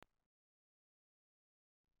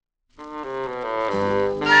Here's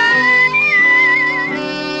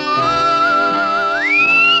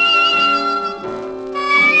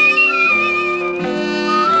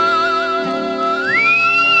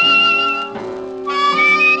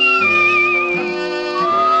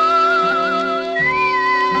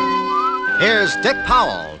Dick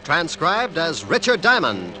Powell, transcribed as Richard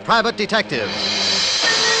Diamond, private detective.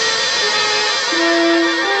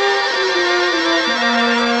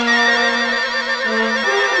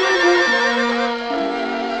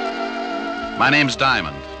 My name's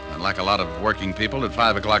Diamond, and like a lot of working people, at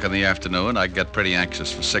 5 o'clock in the afternoon, I get pretty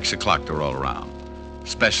anxious for 6 o'clock to roll around,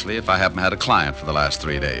 especially if I haven't had a client for the last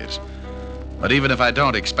 3 days. But even if I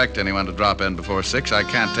don't expect anyone to drop in before 6, I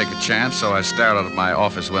can't take a chance, so I stare out of my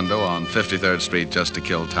office window on 53rd Street just to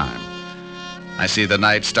kill time. I see the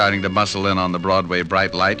night starting to muscle in on the Broadway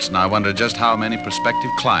bright lights, and I wonder just how many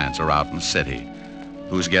prospective clients are out in the city.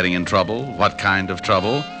 Who's getting in trouble, what kind of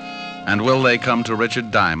trouble, and will they come to Richard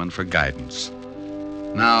Diamond for guidance?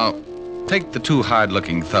 Now, take the two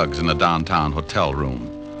hard-looking thugs in a downtown hotel room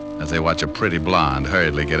as they watch a pretty blonde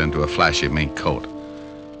hurriedly get into a flashy mink coat.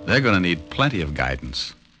 They're going to need plenty of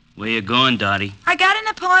guidance. Where you going, Dottie? I got an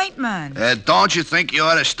appointment. Don't you think you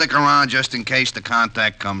ought to stick around just in case the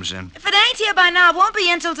contact comes in? If it ain't here by now, it won't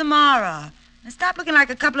be until tomorrow. Now stop looking like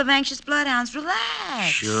a couple of anxious bloodhounds. Relax.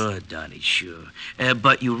 Sure, Dottie, sure.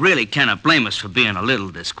 But you really cannot blame us for being a little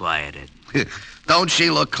disquieted. Don't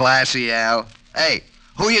she look classy, Al? Hey,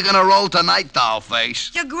 who you gonna roll tonight,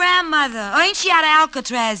 dollface? Your grandmother. Or ain't she out of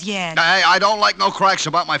Alcatraz yet? Hey, I don't like no cracks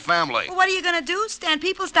about my family. Well, what are you gonna do, Stan?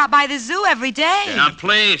 People stop by the zoo every day. Now,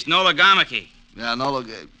 please, no legamaki. Yeah, no, look,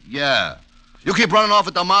 yeah. You keep running off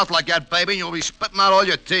at the mouth like that, baby, and you'll be spitting out all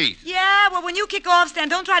your teeth. Yeah, well, when you kick off, Stan,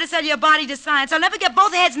 don't try to sell your body to science. I'll never get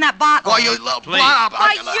both heads in that bottle. Why, you little... Please.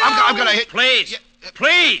 I'm gonna hit... Please,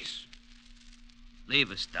 please.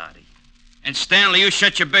 Leave us, Dottie. And Stanley, you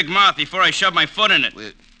shut your big mouth before I shove my foot in it.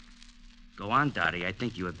 Go on, Dottie. I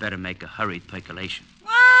think you had better make a hurried percolation.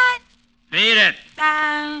 What? Beat it.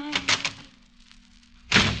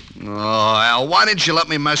 Oh, Al, why didn't you let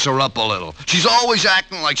me mess her up a little? She's always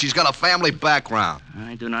acting like she's got a family background.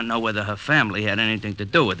 I do not know whether her family had anything to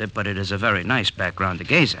do with it, but it is a very nice background to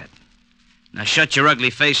gaze at. Now shut your ugly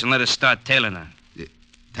face and let us start tailing her.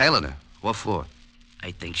 Tailing her? What for? I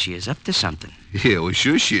think she is up to something. Yeah, well,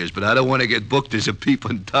 sure she is, but I don't want to get booked as a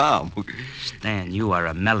peeping Tom. Stan, you are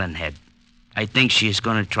a melonhead. I think she is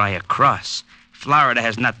going to try a cross. Florida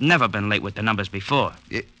has never been late with the numbers before.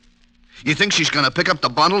 You think she's going to pick up the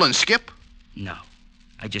bundle and skip? No.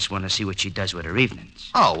 I just want to see what she does with her evenings.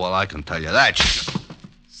 Oh, well, I can tell you that.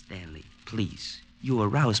 Stanley, please. You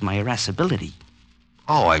arouse my irascibility.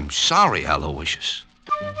 Oh, I'm sorry, Aloysius.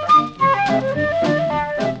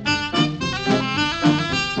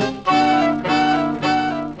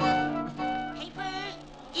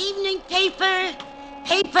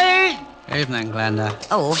 Paper. Evening, Glenda.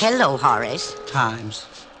 Oh, hello, Horace. Times.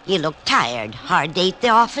 You look tired. Hard day at the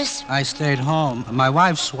office? I stayed home. My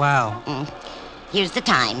wife's well. Here's the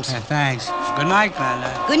Times. Yeah, thanks. Good night,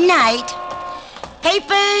 Glenda. Good night.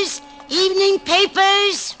 Papers. Evening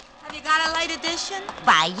papers. Have you got a late edition?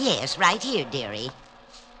 Why, yes, right here, dearie.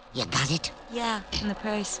 You got it? Yeah, in the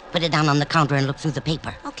purse. Put it down on the counter and look through the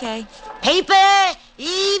paper. Okay. Paper.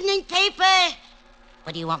 Evening paper.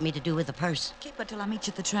 What do you want me to do with the purse? Keep it till I meet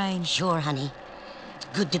you at the train. Sure, honey. It's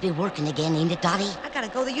good to be working again, ain't it, Dottie? I gotta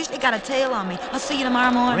go. They usually got a tail on me. I'll see you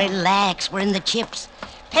tomorrow morning. Relax. We're in the chips.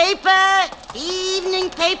 Paper. Evening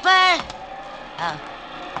paper.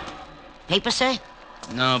 Paper, sir?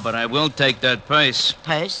 No, but I will take that purse.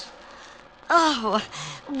 Purse? Oh,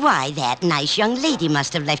 why, that nice young lady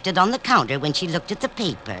must have left it on the counter when she looked at the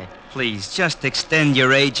paper. Please, just extend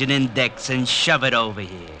your agent index and shove it over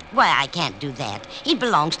here. Why, I can't do that. It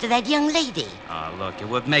belongs to that young lady. Oh, look, it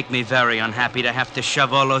would make me very unhappy to have to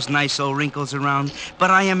shove all those nice old wrinkles around,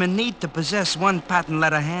 but I am in need to possess one patent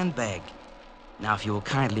leather handbag. Now, if you will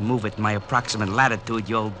kindly move it in my approximate latitude,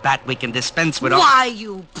 you old bat, we can dispense with all... Why,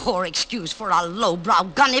 you poor excuse for a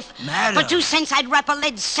lowbrow gunnif. Madam. For 2 cents, I'd wrap a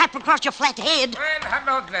lead sap across your flat head. Well,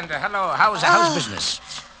 hello, Glenda. Hello. How's business?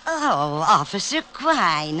 Oh, Officer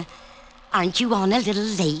Quine. Aren't you on a little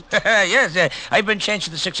late? Yes, I've been changed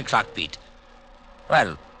to the 6 o'clock beat.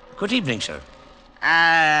 Well, good evening, sir.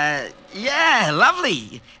 Yeah,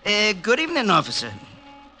 lovely. Good evening, officer.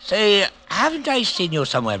 Say, haven't I seen you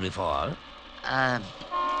somewhere before?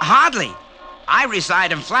 Hardly. I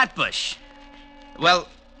reside in Flatbush. Well,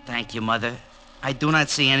 thank you, Mother. I do not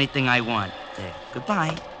see anything I want. There,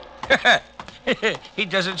 goodbye. He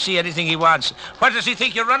doesn't see anything he wants. What does he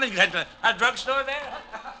think you're running? A drugstore there?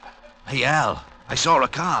 Hey, Al, I saw a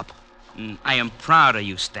cop. I am proud of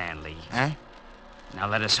you, Stanley. Huh? Now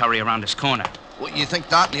let us hurry around this corner. What, you think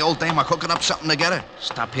Dot and the old dame are cooking up something together?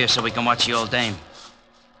 Stop here so we can watch the old dame.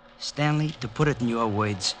 Stanley, to put it in your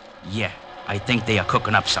words, yeah, I think they are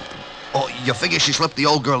cooking up something. Oh, you figure she slipped the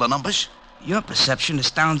old girl the numbers? Your perception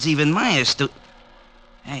astounds even my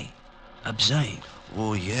Hey, observe.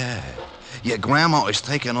 Oh, yeah. Your grandma is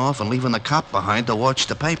taking off and leaving the cop behind to watch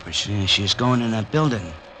the papers. Yeah, she's going in that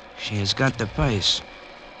building. She has got the purse.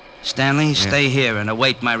 Stanley, stay here and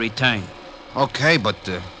await my return. Okay, but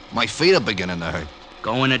my feet are beginning to hurt.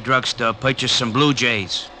 Go in a drugstore, purchase some Blue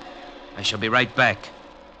Jays. I shall be right back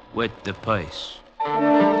with the purse.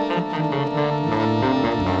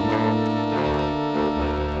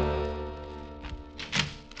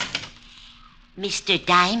 Mr.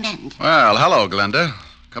 Diamond. Well, hello, Glenda.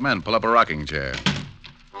 Come in, pull up a rocking chair.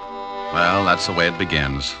 Well, that's the way it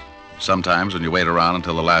begins. Sometimes when you wait around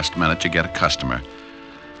until the last minute, you get a customer.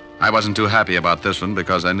 I wasn't too happy about this one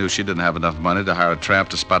because I knew she didn't have enough money to hire a tramp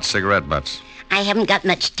to spot cigarette butts. I haven't got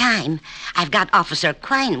much time. I've got Officer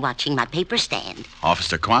Quine watching my paper stand.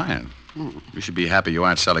 Officer Quine? You should be happy you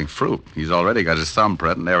aren't selling fruit. He's already got his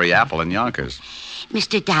thumbprint in every apple in Yonkers.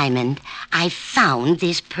 Mr. Diamond, I found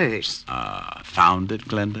this purse. Found it,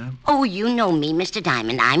 Glenda? Oh, you know me, Mr.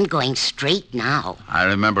 Diamond. I'm going straight now. I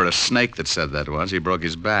remember a snake that said that once. He broke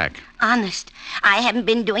his back. Honest, I haven't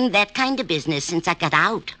been doing that kind of business since I got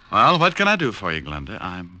out. Well, what can I do for you, Glenda?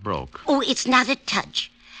 I'm broke. Oh, it's not a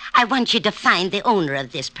touch. I want you to find the owner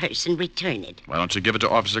of this purse and return it. Why don't you give it to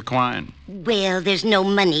Officer Quine? Well, there's no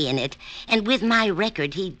money in it. And with my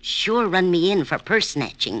record, he'd sure run me in for purse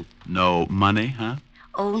snatching. No money, huh?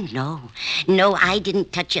 Oh, no. No, I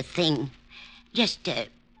didn't touch a thing. Just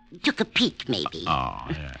took a peek, maybe. Oh,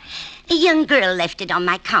 yeah. A young girl left it on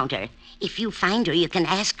my counter. If you find her, you can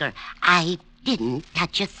ask her. I didn't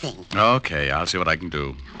touch a thing. Okay, I'll see what I can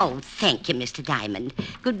do. Oh, thank you, Mr. Diamond.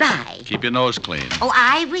 Goodbye. Keep your nose clean. Oh,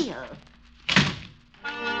 I will.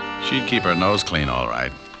 She'd keep her nose clean, all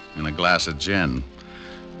right. And a glass of gin.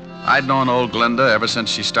 I'd known old Glenda ever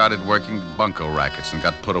since she started working bunco rackets and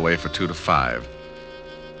got put away for 2 to 5.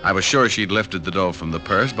 I was sure she'd lifted the dough from the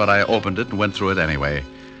purse, but I opened it and went through it anyway.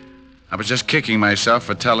 I was just kicking myself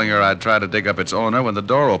for telling her I'd try to dig up its owner when the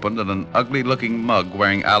door opened and an ugly-looking mug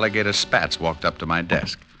wearing alligator spats walked up to my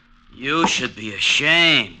desk. You should be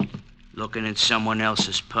ashamed, looking at someone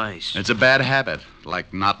else's purse. It's a bad habit,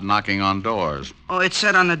 like not knocking on doors. Oh, it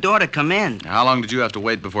said on the door to come in. How long did you have to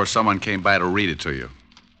wait before someone came by to read it to you?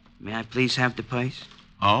 May I please have the purse?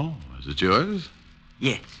 Oh, is it yours?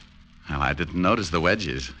 Yes. Well, I didn't notice the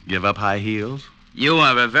wedges. Give up high heels? You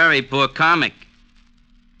are a very poor comic.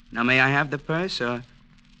 Now, may I have the purse, or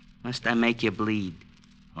must I make you bleed?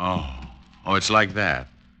 Oh, it's like that.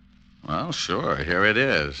 Well, sure, here it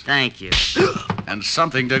is. Thank you. And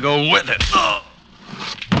something to go with it.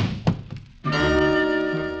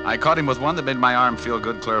 I caught him with one that made my arm feel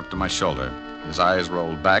good clear up to my shoulder. His eyes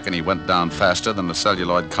rolled back, and he went down faster than the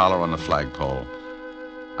celluloid collar on the flagpole.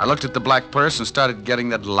 I looked at the black purse and started getting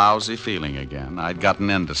that lousy feeling again. I'd gotten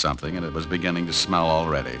into something, and it was beginning to smell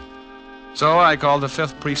already. So I called the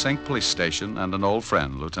 5th Precinct Police Station and an old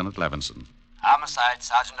friend, Lieutenant Levinson. Homicide,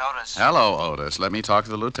 Sergeant Otis. Hello, Otis. Let me talk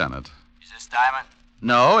to the lieutenant. Is this Diamond?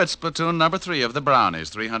 No, it's platoon number 3 of the Brownies,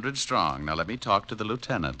 300 strong. Now let me talk to the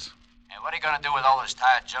lieutenant. Hey, what are you going to do with all those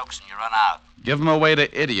tired jokes when you run out? Give them away to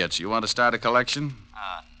idiots. You want to start a collection?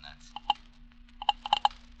 Oh, nuts.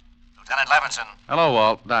 Lieutenant Levinson. Hello,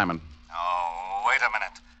 Walt. Diamond. Oh, wait a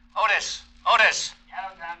minute. Otis! Otis! Yeah,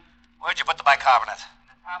 Lieutenant. Where'd you put the bicarbonate? In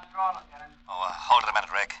the top drawer, Lieutenant. Oh, hold it a minute,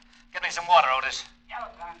 Rick. Get me some water, Otis. Yeah,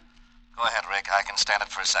 Lieutenant. Go ahead, Rick. I can stand it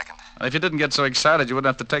for a second. If you didn't get so excited, you wouldn't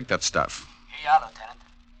have to take that stuff. Here you are, Lieutenant.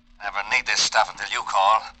 Never need this stuff until you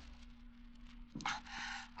call.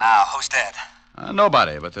 Now, who's dead?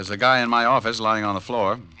 Nobody, but there's a guy in my office lying on the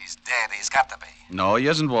floor. He's dead. He's got to be. No, he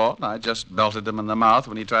isn't, Walt. I just belted him in the mouth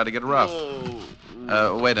when he tried to get rough.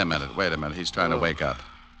 Wait a minute. He's trying to wake up.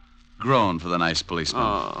 Groan for the nice policeman.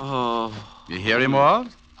 You hear him, Walt?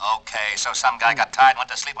 Okay, so some guy got tired and went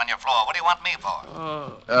to sleep on your floor. What do you want me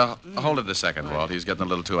for? Hold it a second, Walt. He's getting a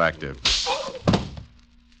little too active.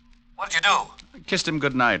 What did you do? Kissed him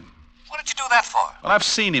good night. What did you do that for? Well, I've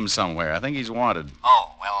seen him somewhere. I think he's wanted.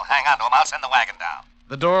 Oh, well, hang on to him. I'll send the wagon down.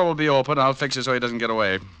 The door will be open. I'll fix it so he doesn't get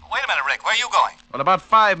away. Wait a minute, Rick. Where are you going? Well, about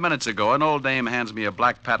 5 minutes ago, an old dame hands me a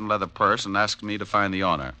black patent leather purse and asks me to find the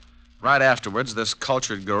owner. Right afterwards, this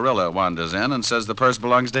cultured gorilla wanders in and says the purse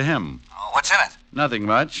belongs to him. Oh, what's in it? Nothing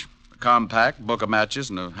much. A compact, book of matches,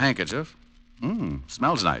 and a handkerchief.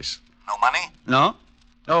 Smells nice. No money? No?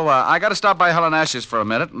 Oh, I got to stop by Helen Ash's for a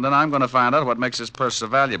minute, and then I'm going to find out what makes this purse so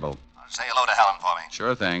valuable. Say hello to Helen for me.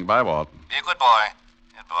 Sure thing. Bye, Walt. Be a good boy.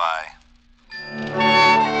 Goodbye.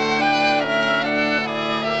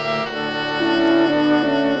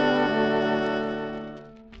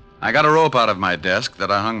 I got a rope out of my desk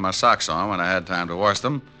that I hung my socks on when I had time to wash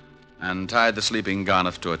them and tied the sleeping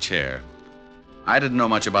Garniff to a chair. I didn't know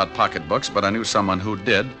much about pocketbooks, but I knew someone who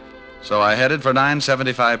did, so I headed for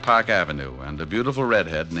 975 Park Avenue and a beautiful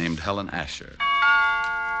redhead named Helen Asher.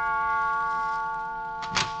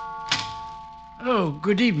 Oh,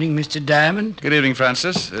 good evening, Mr. Diamond. Good evening,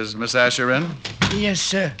 Francis. Is Miss Asher in? Yes,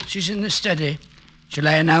 sir. She's in the study. Shall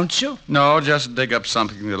I announce you? No, just dig up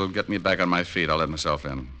something that'll get me back on my feet. I'll let myself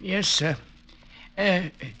in. Yes, sir.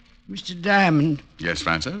 Mr. Diamond. Yes,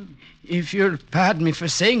 Francis? If you'll pardon me for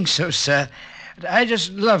saying so, sir, I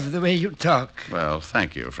just love the way you talk. Well,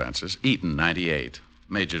 thank you, Francis. Eaton, 98.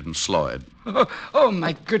 Majored in Sloyd. Oh,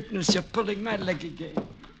 my goodness, you're pulling my leg again.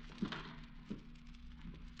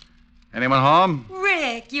 Anyone home?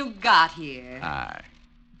 Rick, you got here. Hi.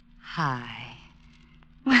 Hi.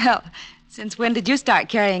 Well, since when did you start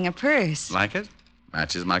carrying a purse? Like it?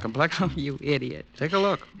 Matches my complexion. You idiot. Take a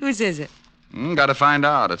look. Whose is it? Gotta find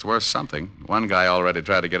out. It's worth something. One guy already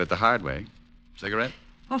tried to get it the hard way. Cigarette?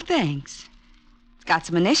 Well, thanks. It's got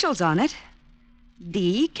some initials on it.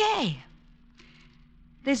 D.K.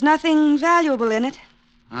 There's nothing valuable in it.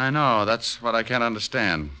 I know. That's what I can't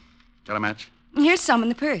understand. Got a match? Here's some in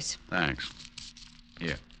the purse. Thanks.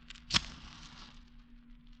 Here.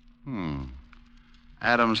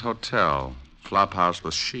 Adams Hotel. Flophouse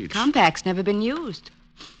with sheets. Compact's never been used.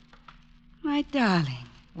 My darling.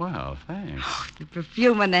 Well, thanks. The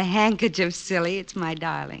perfume and the handkerchief, silly. It's my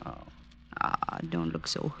darling. Oh. Ah, don't look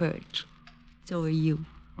so hurt. So are you.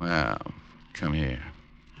 Well, come here.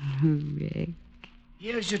 Rick.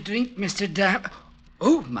 Here's your drink, Mr. Diamond.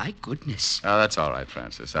 Oh, my goodness. Oh, that's all right,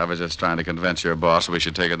 Francis. I was just trying to convince your boss we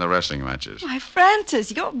should take in the wrestling matches. Why,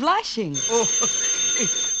 Francis, you're blushing. Oh,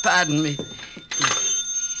 pardon me.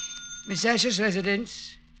 Miss Asher's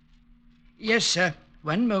residence? Yes, sir.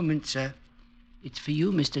 One moment, sir. It's for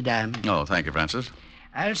you, Mr. Diamond. Oh, thank you, Francis.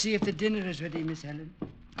 I'll see if the dinner is ready, Miss Helen.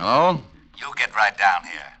 Hello? You get right down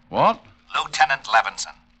here. What? Lieutenant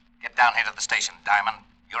Levinson. Get down here to the station, Diamond.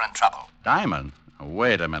 You're in trouble. Diamond? Oh,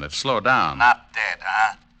 wait a minute. Slow down. Not dead,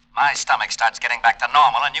 huh? My stomach starts getting back to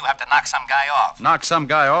normal, and you have to knock some guy off. Knock some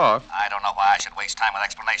guy off? I don't know why I should waste time with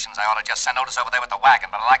explanations. I ought to just send Otis over there with the wagon,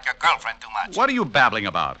 but I like your girlfriend too much. What are you babbling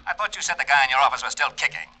about? I thought you said the guy in your office was still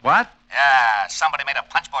kicking. What? Yeah, somebody made a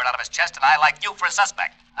punchboard out of his chest, and I like you for a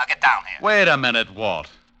suspect. Now get down here. Wait a minute,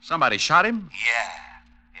 Walt. Somebody shot him? Yeah.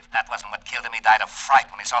 If that wasn't what killed him, he died of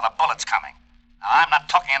fright when he saw the bullets coming. Now, I'm not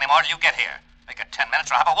talking anymore till you get here. Make it 10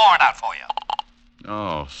 minutes or I'll have a warrant out for you.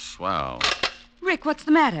 Oh, swell. Rick, what's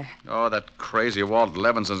the matter? Oh, that crazy Walt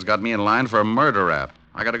Levinson's got me in line for a murder rap.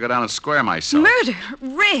 I gotta go down and square myself. Murder?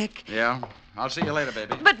 Rick! Yeah? I'll see you later,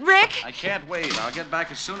 baby. But, Rick, I can't wait. I'll get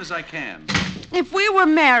back as soon as I can. if we were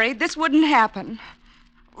married, this wouldn't happen.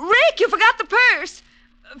 Rick, you forgot the purse.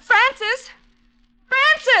 Francis?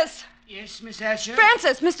 Francis! Yes, Miss Asher?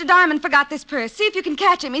 Francis, Mr. Diamond forgot this purse. See if you can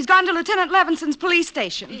catch him. He's gone to Lieutenant Levinson's police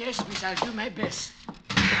station. Yes, Miss, I'll do my best.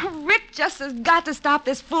 Rick just has got to stop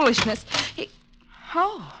this foolishness.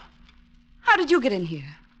 Oh. How did you get in here?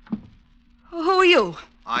 Who are you?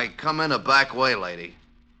 I come in a back way, lady.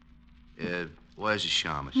 Where's the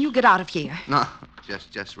shamus? You get out of here. No,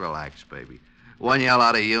 just relax, baby. One yell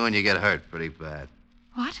out of you and you get hurt pretty bad.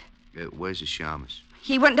 What? Where's the shamus?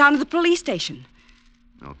 He went down to the police station.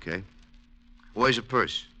 Okay. Where's the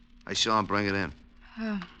purse? I saw him bring it in.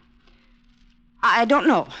 I don't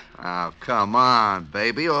know. Oh, come on,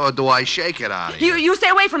 baby. Or do I shake it out of you? You stay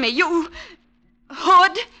away from me. You...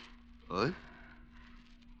 Hood? What?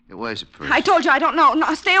 Where's the purse? I told you I don't know.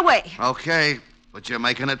 No, stay away. Okay, but you're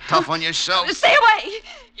making it tough on yourself. Stay away.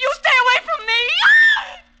 You stay away from me.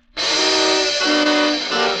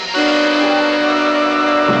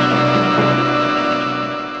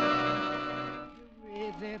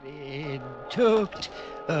 With her head tucked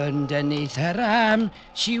underneath her arm,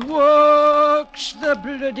 she walks the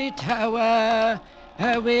bloody tower.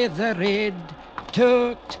 With her head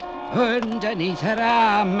tucked underneath her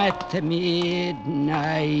arm at the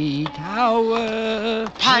midnight hour.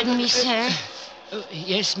 Pardon me, sir.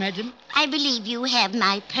 Yes, madam? I believe you have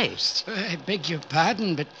my purse. I beg your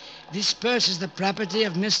pardon, but this purse is the property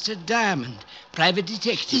of Mr. Diamond, private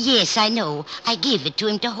detective. Yes, I know. I gave it to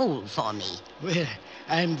him to hold for me. Well,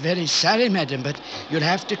 I'm very sorry, madam, but you'll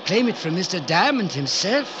have to claim it from Mr. Diamond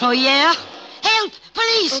himself. Oh, yeah? Help!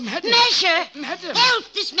 Police! Oh, madam. Masher! Madam.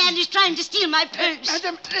 Help! This man is trying to steal my purse.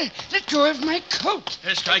 Madam, let go of my coat.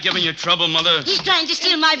 This guy giving you trouble, Mother? He's trying to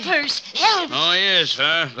steal my purse. Help! Oh, he is,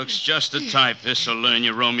 huh? Looks just the type. This'll learn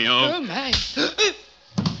you, Romeo. Oh, my.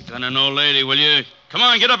 Gun an old lady, will you? Come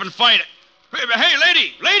on, get up and fight. Hey,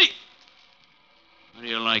 lady! How do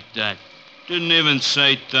you like that? Didn't even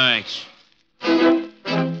say thanks.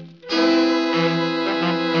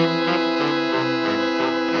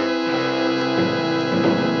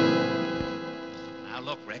 Now,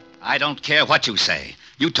 look, Rick, I don't care what you say.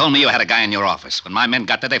 You told me you had a guy in your office. When my men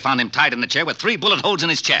got there, they found him tied in the chair with 3 bullet holes in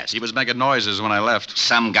his chest. He was making noises when I left.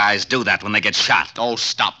 Some guys do that when they get shot. Oh,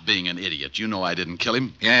 stop being an idiot. You know I didn't kill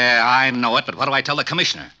him. Yeah, I know it, but what do I tell the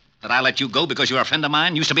commissioner? That I let you go because you're a friend of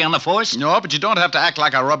mine, used to be on the force? No, but you don't have to act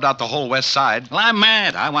like I rubbed out the whole West Side. Well, I'm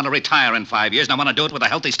mad. I want to retire in 5 years, and I want to do it with a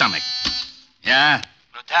healthy stomach. Yeah?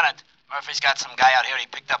 Lieutenant, Murphy's got some guy out here he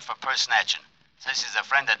picked up for purse snatching. Says he's a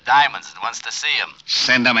friend of Diamond's and wants to see him.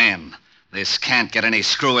 Send him in. This can't get any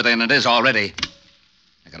screwier than it is already.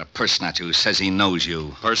 I got a purse snatcher who says he knows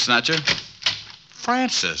you. Purse snatcher?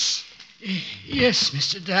 Francis. Yes,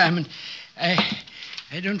 Mr. Diamond. I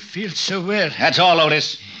don't feel so well. That's all,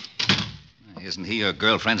 Otis. Isn't he your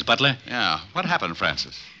girlfriend's butler? Yeah. What happened,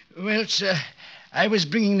 Francis? Well, sir, I was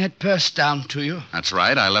bringing that purse down to you. That's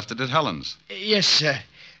right. I left it at Helen's. Yes, sir.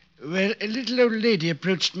 Well, a little old lady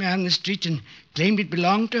approached me on the street and claimed it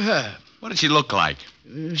belonged to her. What did she look like?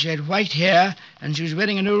 She had white hair, and she was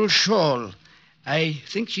wearing an old shawl. I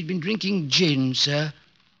think she'd been drinking gin, sir.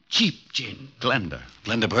 Cheap gin. Glenda.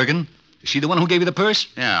 Glenda Bergen? Is she the one who gave you the purse?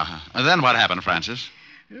 Yeah. And then what happened, Francis?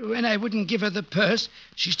 When I wouldn't give her the purse,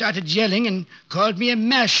 she started yelling and called me a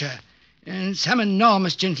masher. And some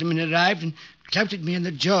enormous gentleman arrived and clouted me in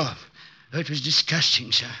the jaw. Oh, it was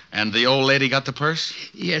disgusting, sir. And the old lady got the purse?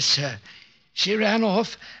 Yes, sir. She ran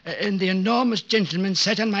off, and the enormous gentleman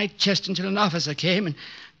sat on my chest until an officer came and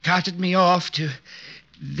carted me off to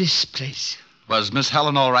this place. Was Miss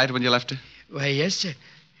Helen all right when you left her? Why, yes, sir.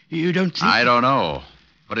 You don't think... I don't know.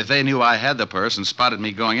 But if they knew I had the purse and spotted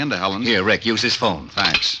me going into Helen's... Here, Rick, use his phone.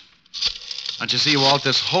 Thanks. Don't you see, Walt,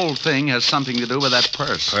 this whole thing has something to do with that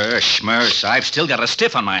purse. Purse, schmurse. I've still got a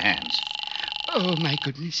stiff on my hands. Oh, my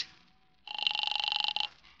goodness.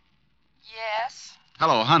 Yes?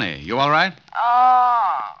 Hello, honey. You all right?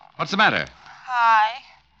 Oh. What's the matter? Hi.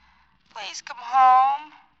 Please come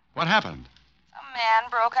home. What happened? Some man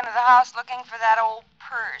broke into the house looking for that old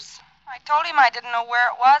purse. I told him I didn't know where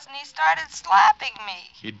it was, and he started slapping me.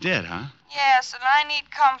 He did, huh? Yes, and I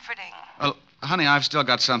need comforting. Well, honey, I've still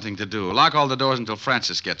got something to do. Lock all the doors until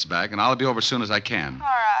Francis gets back, and I'll be over as soon as I can. All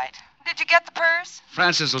right. Did you get the purse?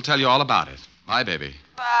 Francis will tell you all about it. Bye, baby.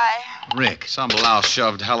 Bye. Rick. Some louse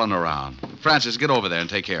shoved Helen around. Francis, get over there and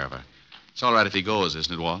take care of her. It's all right if he goes,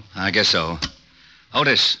 isn't it, Walt? I guess so.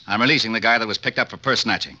 Otis, I'm releasing the guy that was picked up for purse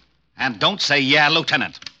snatching. And don't say, yeah,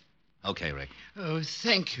 Lieutenant. Okay, Rick. Oh,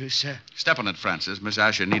 thank you, sir. Step on it, Francis. Miss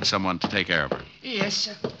Asher needs someone to take care of her. Yes,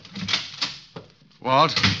 sir.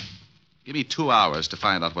 Walt, give me 2 hours to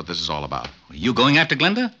find out what this is all about. Are you going after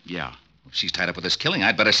Glenda? Yeah. If she's tied up with this killing,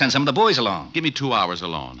 I'd better send some of the boys along. Give me 2 hours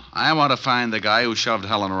alone. I want to find the guy who shoved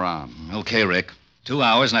Helen around. Okay, Rick. 2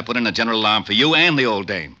 hours, and I put in a general alarm for you and the old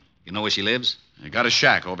dame. You know where she lives? I got a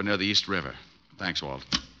shack over near the East River. Thanks, Walt.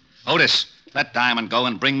 Otis, let Diamond go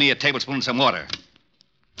and bring me a tablespoon and some water.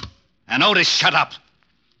 And Otis, shut up.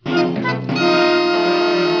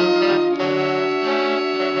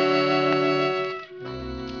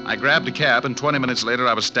 I grabbed a cab, and 20 minutes later,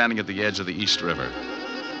 I was standing at the edge of the East River.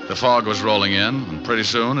 The fog was rolling in, and pretty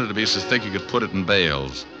soon it'd be so thick you could put it in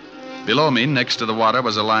bales. Below me, next to the water,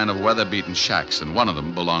 was a line of weather-beaten shacks, and one of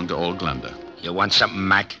them belonged to old Glenda. You want something,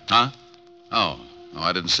 Mac? Huh? Oh,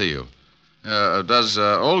 I didn't see you. Does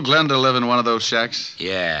old Glenda live in one of those shacks?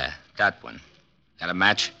 Yeah, that one. Got a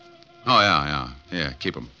match? Oh, yeah. Here,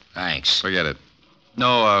 keep them. Thanks. Forget it.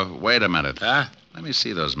 No, wait a minute. Huh? Let me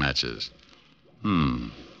see those matches.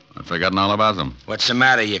 I've forgotten all about them. What's the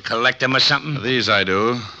matter? You collect them or something? These I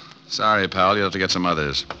do. Sorry, pal. You'll have to get some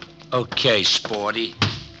others. Okay, sporty.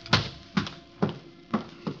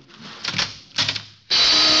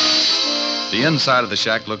 The inside of the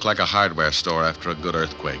shack looked like a hardware store after a good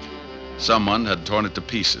earthquake. Someone had torn it to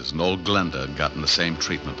pieces, and old Glenda had gotten the same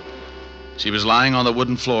treatment. She was lying on the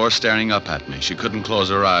wooden floor staring up at me. She couldn't close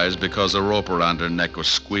her eyes because a rope around her neck was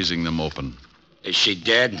squeezing them open. Is she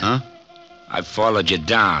dead? Huh? I followed you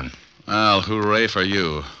down. Well, hooray for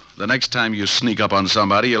you. The next time you sneak up on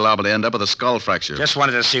somebody, you're liable to end up with a skull fracture. Just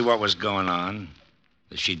wanted to see what was going on.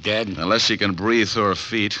 Is she dead? Unless she can breathe through her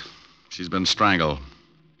feet. She's been strangled.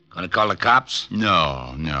 Gonna call the cops?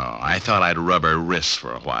 No. I thought I'd rub her wrists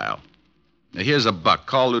for a while. Now, here's a buck.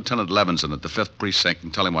 Call Lieutenant Levinson at the 5th Precinct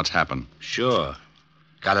and tell him what's happened. Sure.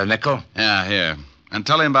 Got a nickel? Yeah, here. And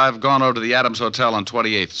tell him I've gone over to the Adams Hotel on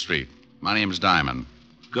 28th Street. My name's Diamond.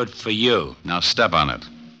 Good for you. Now step on it.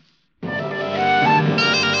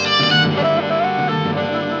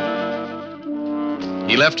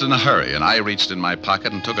 He left in a hurry, and I reached in my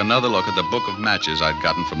pocket and took another look at the book of matches I'd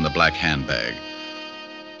gotten from the black handbag.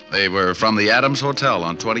 They were from the Adams Hotel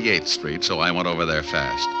on 28th Street, so I went over there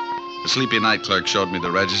fast. The sleepy night clerk showed me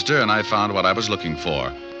the register, and I found what I was looking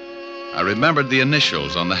for. I remembered the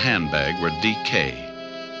initials on the handbag were D.K.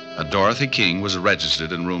 A Dorothy King was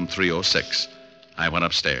registered in room 306. I went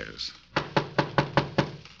upstairs.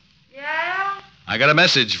 Yeah? I got a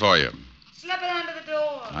message for you. Slip it under the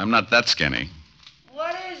door. I'm not that skinny.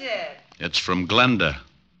 What is it? It's from Glenda.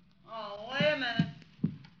 Oh, wait a minute.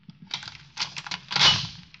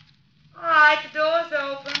 All right, the door's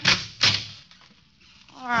open.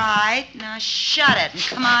 All right, now shut it and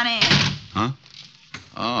come on in. Huh?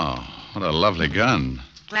 Oh, what a lovely gun.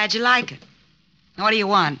 Glad you like it. Now, what do you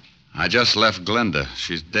want? I just left Glenda.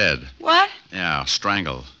 She's dead. What? Yeah,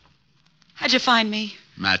 strangled. How'd you find me?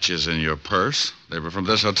 Matches in your purse. They were from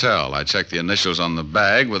this hotel. I checked the initials on the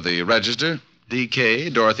bag with the register.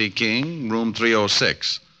 D.K., Dorothy King, room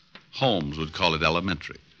 306. Holmes would call it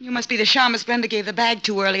elementary. You must be the shamus Glenda gave the bag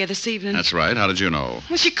to earlier this evening. That's right. How did you know?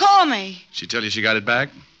 Well, she called me. She tell you she got it back?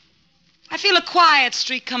 I feel a quiet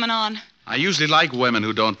streak coming on. I usually like women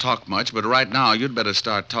who don't talk much, but right now you'd better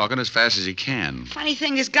start talking as fast as you can. Funny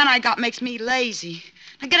thing, this gun I got makes me lazy.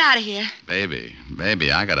 Now get out of here. Baby,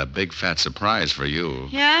 I got a big fat surprise for you.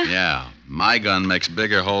 Yeah? Yeah. My gun makes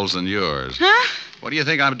bigger holes than yours. Huh? What do you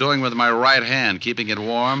think I'm doing with my right hand, keeping it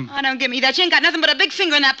warm? Oh, don't give me that. You ain't got nothing but a big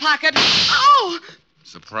finger in that pocket. Oh!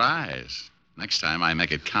 Surprise. Next time I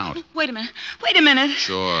make it count. Wait a minute. Wait a minute.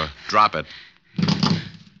 Sure. Drop it.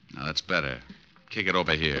 Now, that's better. Kick it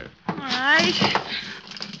over here. All right.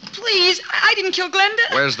 Please, I didn't kill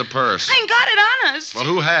Glenda. Where's the purse? I ain't got it, honest. Well,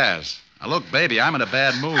 who has? Now, look, baby, I'm in a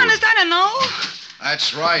bad mood. Honest, I don't know.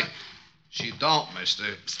 That's right. She don't, mister.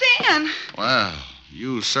 Stan. Well,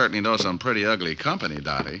 you certainly know some pretty ugly company,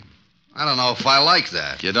 Dottie. I don't know if I like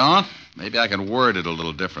that. You don't? Maybe I can word it a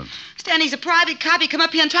little different. Stan, he's a private cop. He come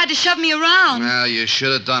up here and tried to shove me around. Well, you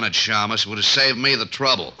should have done it, Shamus. Would have saved me the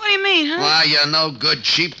trouble. What do you mean, huh? Why, you no good,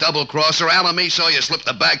 cheap double-crosser. Al and me saw you slip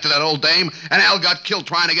the bag to that old dame, and Al got killed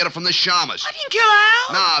trying to get it from the Shamus. I didn't kill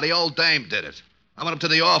Al. Nah, the old dame did it. I went up to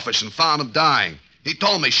the office and found him dying. He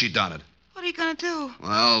told me she'd done it. What are you going to do?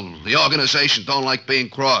 Well, the organization don't like being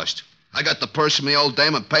crossed. I got the purse from the old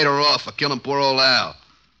dame and paid her off for killing poor old Al.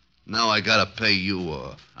 Now I gotta pay you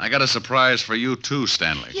off. I got a surprise for you, too,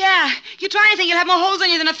 Stanley. Yeah, you try anything, you'll have more holes on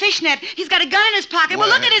you than a fishnet. He's got a gun in his pocket. Well,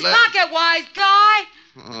 look at his pocket, wise guy.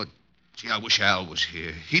 Oh, gee, I wish Al was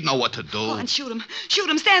here. He'd know what to do. Go on, shoot him. Shoot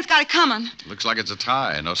him. Stan's got it coming. Looks like it's a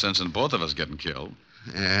tie. No sense in both of us getting killed.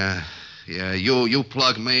 Yeah, you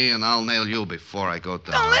plug me and I'll nail you before I go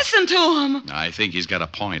down. Don't listen to him. I think he's got a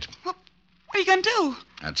point. What are you going to do?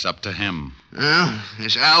 That's up to him. Well,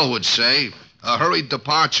 as Al would say, a hurried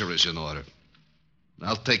departure is in order.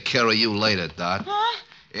 I'll take care of you later, Dot.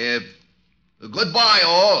 Huh? Goodbye,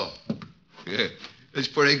 all. Yeah, it's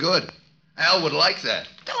pretty good. Al would like that.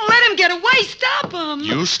 Don't let him get away. Stop him.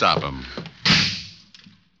 You stop him.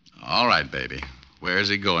 All right, baby. Where's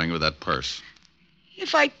he going with that purse?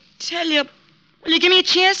 If I tell you, will you give me a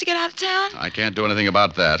chance to get out of town? I can't do anything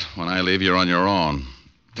about that. When I leave, you're on your own.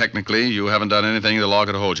 Technically, you haven't done anything the law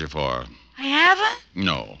could hold you for. I haven't?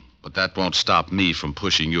 No, but that won't stop me from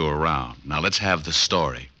pushing you around. Now, let's have the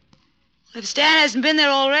story. If Stan hasn't been there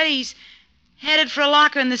already, he's headed for a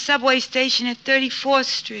locker in the subway station at 34th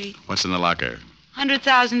Street. What's in the locker?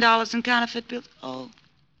 $100,000 in counterfeit bills.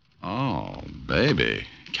 Oh, baby.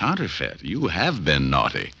 Counterfeit. You have been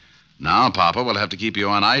naughty. Now, Papa, we'll have to keep you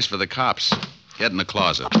on ice for the cops. Get in the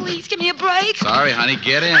closet. Please, give me a break. Sorry, honey.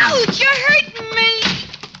 Get in. Ouch, you're hurting me.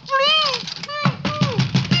 Please.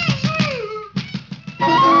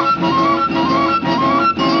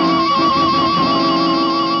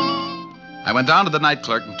 I went down to the night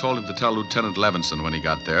clerk and told him to tell Lieutenant Levinson when he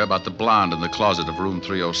got there about the blonde in the closet of room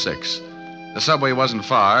 306. The subway wasn't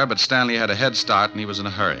far, but Stanley had a head start and he was in a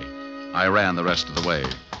hurry. I ran the rest of the way.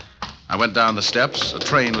 I went down the steps. A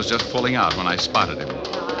train was just pulling out when I spotted him.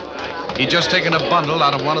 He'd just taken a bundle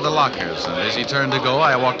out of one of the lockers, and as he turned to go,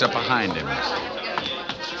 I walked up behind him.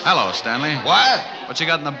 Hello, Stanley. What? What you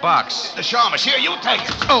got in the box? The Shamus. Here, you take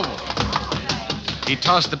it. Oh! He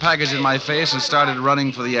tossed the package in my face and started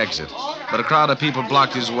running for the exit. But a crowd of people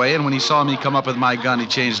blocked his way, and when he saw me come up with my gun, he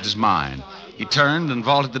changed his mind. He turned and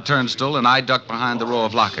vaulted the turnstile, and I ducked behind the row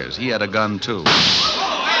of lockers. He had a gun, too.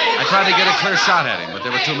 I tried to get a clear shot at him, but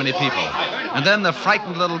there were too many people. And then the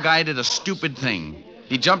frightened little guy did a stupid thing.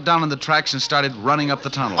 He jumped down on the tracks and started running up the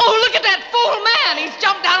tunnel. Oh, look at that fool man. He's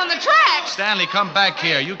jumped down on the tracks. Stanley, come back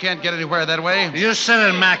here. You can't get anywhere that way. You said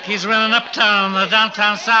it, Mac. He's running uptown on the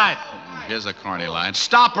downtown side. here's a corny line.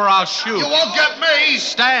 Stop or I'll shoot. You won't get me!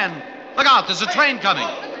 Stand. Look out, there's a train coming.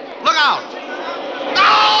 Look out.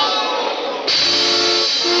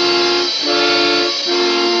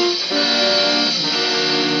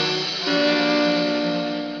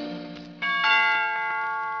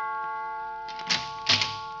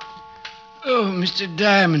 Oh, Mr.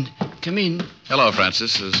 Diamond, come in. Hello,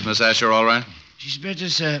 Francis. Is Miss Asher all right? She's better,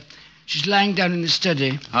 sir. She's lying down in the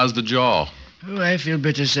study. How's the jaw? Oh, I feel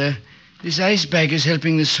better, sir. This ice bag is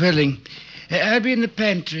helping the swelling. I'll be in the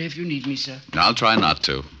pantry if you need me, sir. I'll try not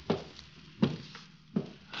to.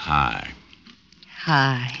 Hi.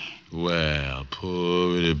 Hi. Well, poor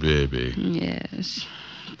little baby. Yes.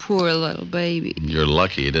 Poor little baby. You're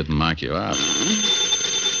lucky he didn't knock you out.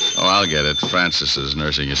 Oh, I'll get it. Francis is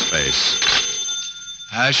nursing his face.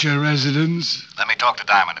 Asher residence? Let me talk to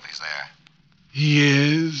Diamond if he's there. He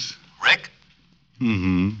is. Rick?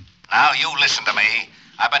 Mm-hmm. Now, you listen to me.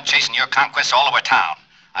 I've been chasing your conquests all over town.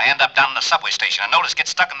 I end up down in the subway station and notice get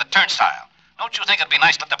stuck in the turnstile. Don't you think it'd be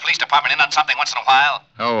nice to let the police department in on something once in a while?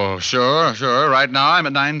 Oh, sure. Right now, I'm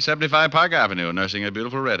at 975 Park Avenue, nursing a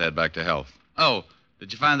beautiful redhead back to health. Oh,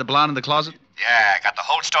 did you find the blonde in the closet? Yeah, I got the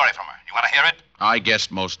whole story from her. You want to hear it? I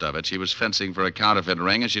guessed most of it. She was fencing for a counterfeit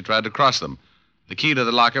ring, and she tried to cross them. The key to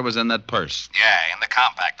the locker was in that purse. Yeah, in the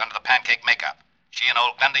compact, under the pancake makeup. She and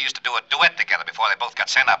old Glenda used to do a duet together before they both got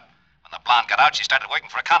sent up. When the blonde got out, she started working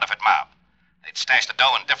for a counterfeit mob. They'd stashed the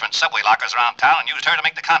dough in different subway lockers around town and used her to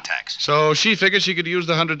make the contacts. So she figured she could use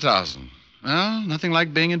the 100,000. Well, nothing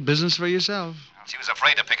like being in business for yourself. She was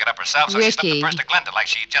afraid to pick it up herself, so she slipped the purse to Glenda like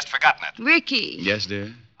she'd just forgotten it. Ricky. Yes,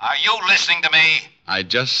 dear? Are you listening to me? I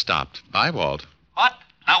just stopped. Bye, Walt. What?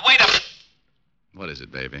 Now, wait a minute. What is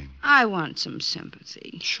it, baby? I want some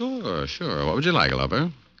sympathy. Sure. What would you like,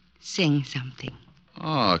 lover? Sing something.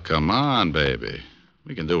 Oh, come on, baby.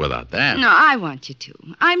 We can do without that. No, I want you to.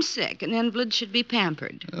 I'm sick. An invalid should be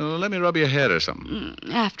pampered. Oh, let me rub your head or something.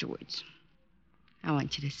 Afterwards. I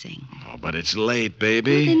want you to sing. Oh, but it's late,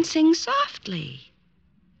 baby. Well, then sing softly.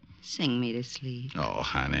 Sing me to sleep. Oh,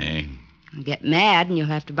 honey. I'll get mad and you'll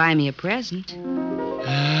have to buy me a present.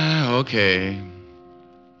 Okay.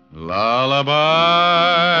 Lullaby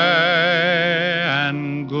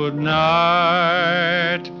and good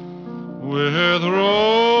night with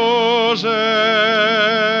roses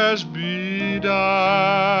bedight.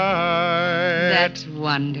 That's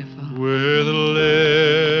wonderful. With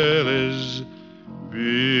lilies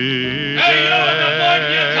bedecked. Hey, you at the board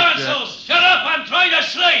in your consoles! Shut up, I'm trying to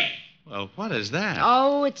sleep! Well, what is that?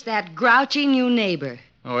 Oh, it's that grouchy new neighbor.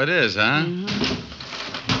 Oh, it is, huh?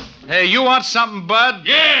 Hey, you want something, bud?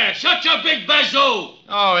 Yeah, shut your big bazoo!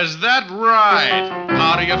 Oh, is that right?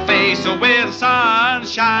 Powder your face with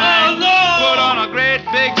sunshine. Oh, no! Put on a great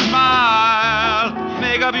big smile.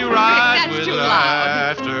 Make up your eyes with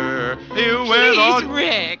laughter. You will Please,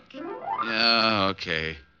 Rick. Yeah,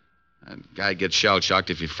 okay. That guy gets shell-shocked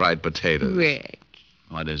if you fried potatoes. Rick.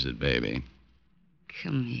 What is it, baby?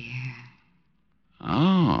 Come here.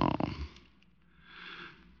 Oh.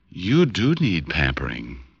 You do need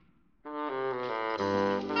pampering.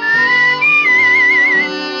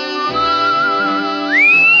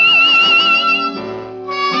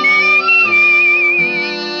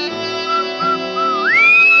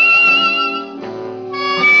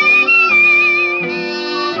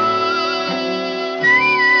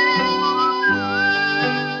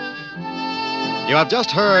 You have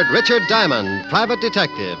just heard Richard Diamond, Private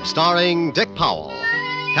Detective, starring Dick Powell.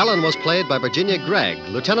 Helen was played by Virginia Gregg,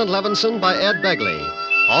 Lieutenant Levinson by Ed Begley.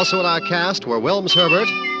 Also in our cast were Wilms Herbert,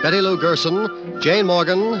 Betty Lou Gerson, Jane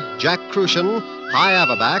Morgan, Jack Crucian, Hy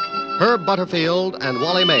Averback, Herb Butterfield, and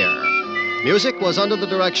Wally Mayer. Music was under the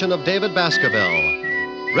direction of David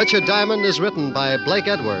Baskerville. Richard Diamond is written by Blake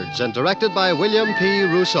Edwards and directed by William P.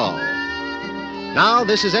 Rousseau. Now,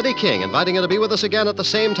 this is Eddie King inviting you to be with us again at the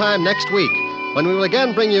same time next week, when we will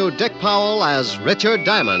again bring you Dick Powell as Richard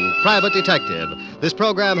Diamond, Private Detective. This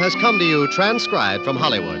program has come to you transcribed from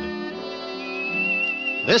Hollywood.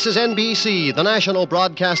 This is NBC, the national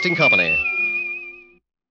broadcasting company.